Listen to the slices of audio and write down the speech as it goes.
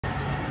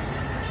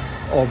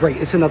All right,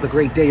 it's another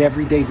great day.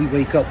 Every day we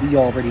wake up, we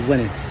already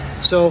winning.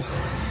 So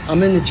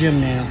I'm in the gym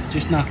now,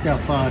 just knocked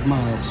out 5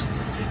 miles,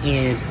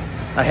 and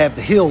I have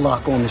the heel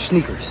lock on the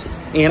sneakers.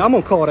 And I'm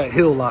gonna call that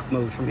heel lock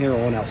mode from here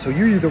on out. So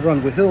you either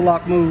run with heel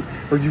lock mode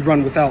or you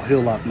run without heel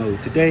lock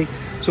mode. Today,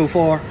 so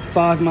far,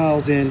 5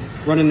 miles in,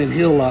 running in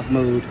heel lock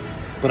mode,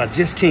 but I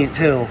just can't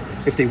tell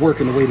if they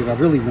work in the way that I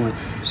really want.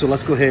 So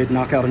let's go ahead and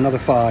knock out another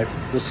 5.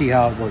 We'll see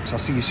how it works. I'll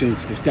see you soon,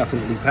 because there's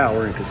definitely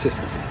power and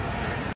consistency.